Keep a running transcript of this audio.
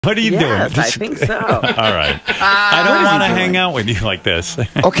What are you doing? Yes, I think so. All right. I don't want to hang out with you like this.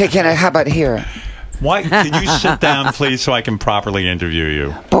 Okay, how about here? Why? Can you sit down, please, so I can properly interview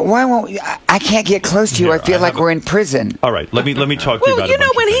you? But why won't I can't get close to you. I feel like we're in prison. All right. Let me talk to you about Well, you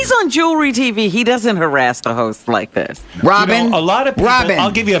know, when of he's on Jewelry TV, he doesn't harass the host like this. Robin, You know, a lot of people. Robin.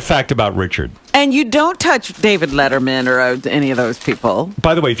 I'll give you a fact about Richard. And you don't touch David Letterman or any of those people.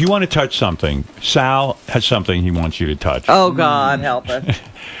 By the way, if you want to touch something, Sal has something he wants you to touch. Oh, God, help us.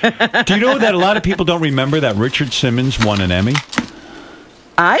 Do you know that a lot of people don't remember that Richard Simmons won an Emmy?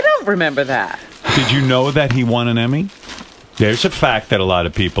 I don't remember that. Did you know that he won an Emmy? There's a fact that a lot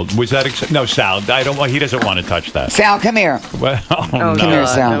of people was that. No, Sal. I don't want. He doesn't want to touch that. Sal, come here. Well, Oh, no. Come here, God,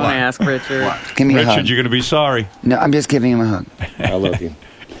 Sal. don't ask Richard. Give me a Richard, hug. you're going to be sorry. No, I'm just giving him a hug. I love you.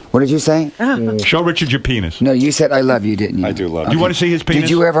 What did you say? Show Richard your penis. No, you said I love you, didn't you? I do love You you. want to see his penis? Did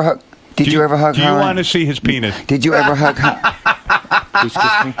you ever hug? Did you ever hug? Do you Helen? want to see his penis? Did you ever hug? Please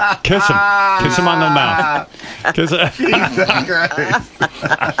kiss me. Kiss him. Kiss him on the mouth. Kiss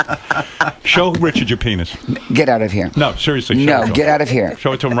Show Richard your penis. Get out of here. No, seriously. Show it No, to him. get out of here.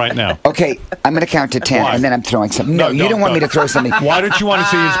 Show it to him right now. Okay, I'm going to count to 10, Why? and then I'm throwing something. No, you don't want me to throw something. Why don't you want to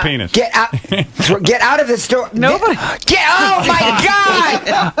see his penis? Get out! Get out of the store! Nobody. Get! Oh my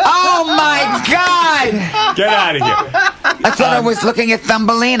God! Oh my God! Get out of here. I thought I was looking at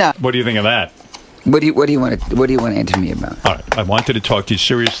Thumbelina. What do you think of that? What do you want to answer me about? All right. I wanted to talk to you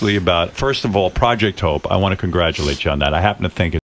seriously about, first of all, Project Hope. I want to congratulate you on that. I happen to think